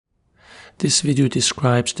This video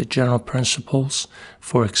describes the general principles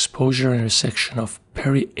for exposure and resection of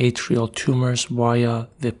periatrial tumors via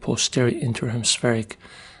the posterior interhemispheric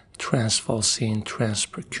transfalcine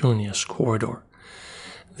transpercutaneous corridor.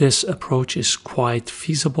 This approach is quite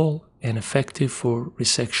feasible and effective for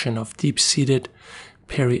resection of deep-seated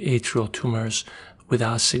periatrial tumors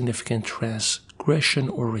without significant transgression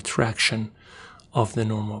or retraction of the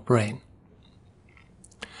normal brain.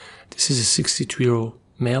 This is a 62-year-old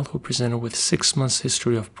male who presented with 6 months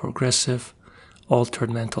history of progressive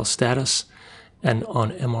altered mental status, and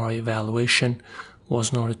on MRI evaluation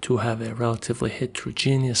was noted to have a relatively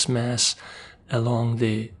heterogeneous mass along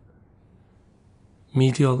the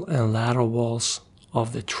medial and lateral walls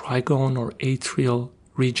of the trigone or atrial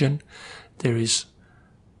region. There is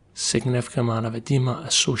significant amount of edema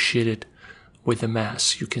associated with the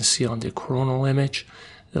mass. You can see on the coronal image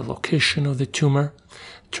the location of the tumor.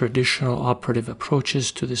 Traditional operative approaches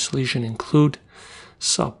to this lesion include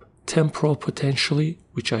subtemporal potentially,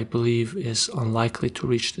 which I believe is unlikely to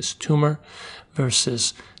reach this tumor,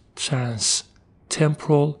 versus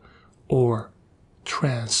transtemporal or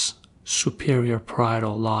trans-superior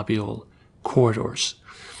parietal lobule corridors.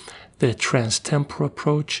 The transtemporal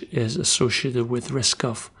approach is associated with risk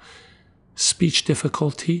of speech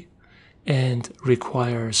difficulty and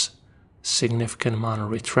requires significant amount of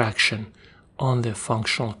retraction on the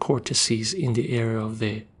functional cortices in the area of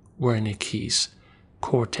the Wernicke's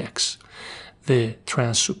cortex. The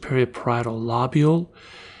trans-superior parietal lobule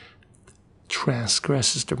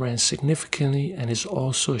transgresses the brain significantly and is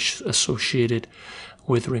also associated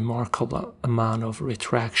with remarkable amount of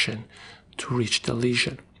retraction to reach the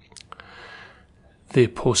lesion. The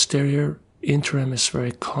posterior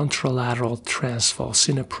interhemispheric contralateral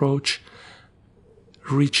transfalcine approach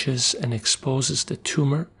reaches and exposes the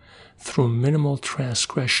tumor through minimal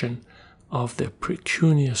transgression of the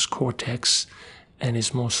precuneus cortex and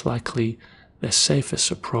is most likely the safest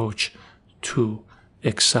approach to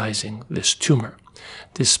excising this tumor.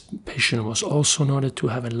 This patient was also noted to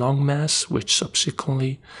have a lung mass, which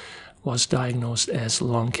subsequently was diagnosed as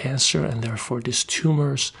lung cancer, and therefore this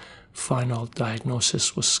tumor's final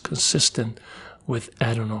diagnosis was consistent with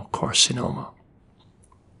adenocarcinoma.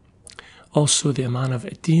 Also, the amount of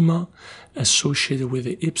edema associated with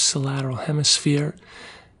the ipsilateral hemisphere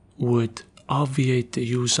would obviate the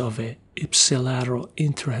use of a ipsilateral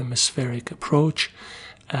interhemispheric approach,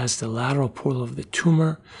 as the lateral portal of the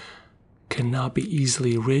tumor cannot be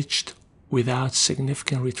easily reached without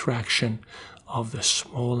significant retraction of the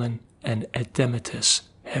swollen and edematous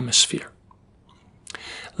hemisphere.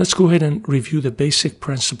 Let's go ahead and review the basic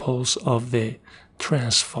principles of the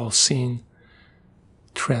transfalcine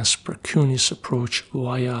transpercutaneous approach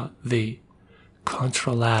via the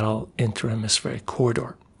contralateral interhemispheric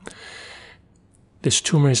corridor. This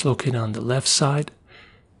tumor is located on the left side.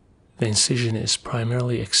 The incision is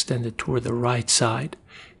primarily extended toward the right side.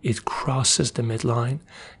 It crosses the midline.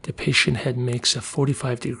 The patient head makes a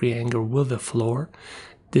 45-degree angle with the floor.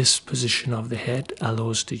 This position of the head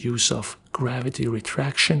allows the use of gravity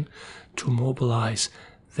retraction to mobilize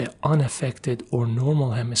the unaffected or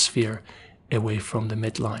normal hemisphere away from the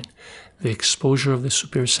midline. The exposure of the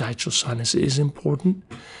superior sagittal sinus is important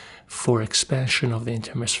for expansion of the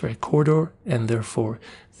interhemispheric corridor, and therefore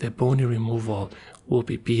the bony removal will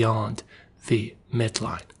be beyond the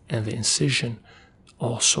midline, and the incision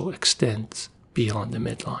also extends beyond the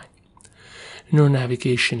midline.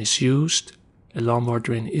 Neuronavigation is used. A lumbar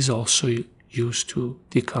drain is also used to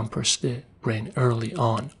decompress the brain early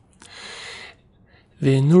on.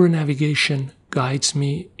 The neuronavigation guides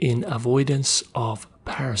me in avoidance of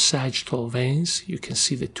parasagittal veins. You can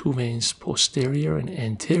see the two veins posterior and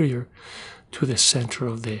anterior to the center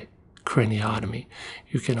of the craniotomy.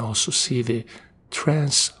 You can also see the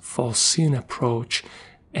transfalcine approach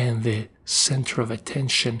and the center of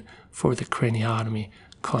attention for the craniotomy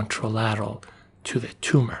contralateral to the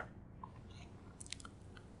tumor.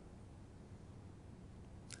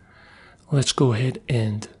 Let's go ahead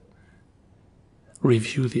and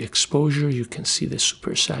review the exposure. You can see the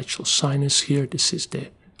supersagittal sinus here. This is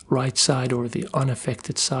the right side or the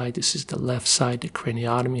unaffected side. This is the left side. The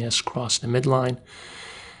craniotomy has crossed the midline.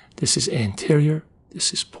 This is anterior.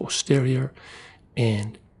 This is posterior.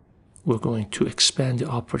 And we're going to expand the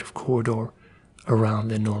operative corridor around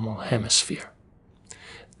the normal hemisphere.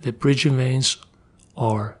 The bridging veins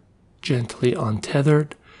are gently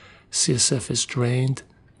untethered. CSF is drained.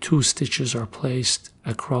 2 stitches are placed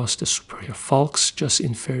across the superior falx, just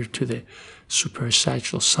inferior to the superior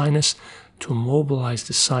sagittal sinus, to mobilize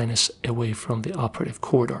the sinus away from the operative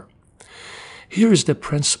corridor. Here is the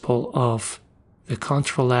principle of the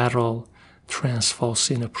contralateral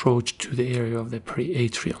transfalcine approach to the area of the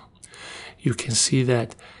periatrium. You can see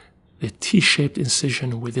that the T-shaped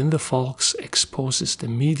incision within the falx exposes the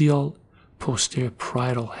medial posterior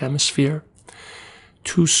parietal hemisphere.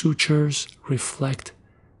 Two sutures reflect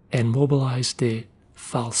and mobilize the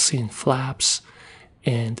falcine flaps,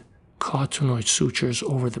 and cottonoid sutures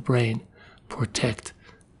over the brain protect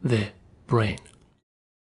the brain.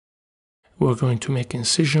 We're going to make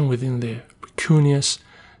incision within the precuneus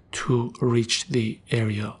to reach the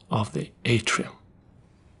area of the atrium.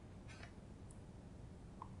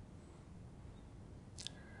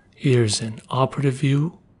 Here's an operative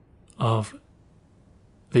view of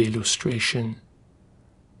the illustration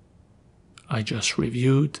I just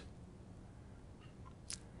reviewed.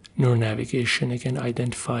 Neuronavigation again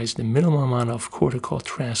identifies the minimum amount of cortical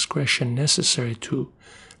transgression necessary to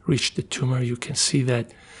reach the tumor. You can see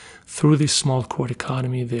that through this small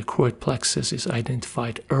corticotomy, the choroid plexus is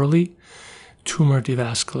identified early. Tumor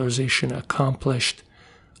devascularization accomplished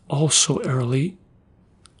also early.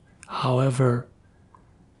 However,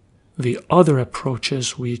 the other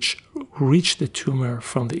approaches which reach the tumor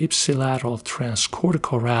from the ipsilateral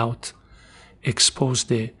transcortical route expose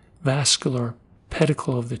the vascular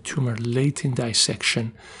pedicle of the tumor late in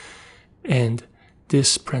dissection, and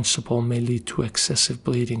this principle may lead to excessive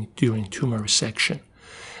bleeding during tumor resection.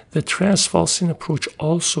 The transfalcine approach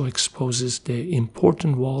also exposes the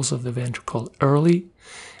important walls of the ventricle early,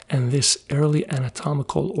 and this early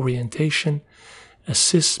anatomical orientation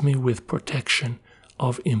assists me with protection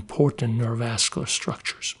of important neurovascular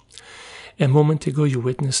structures. A moment ago, you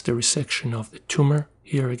witnessed the resection of the tumor.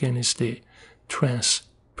 Here again is the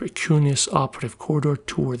transprecuneus operative corridor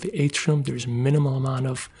toward the atrium. There's minimal amount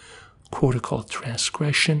of cortical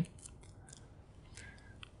transgression.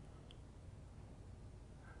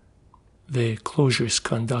 The closure is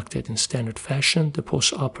conducted in standard fashion. The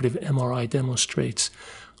postoperative MRI demonstrates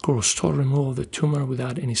gross total removal of the tumor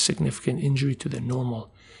without any significant injury to the normal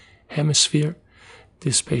hemisphere.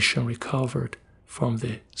 This patient recovered from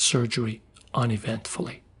the surgery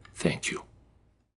uneventfully. Thank you.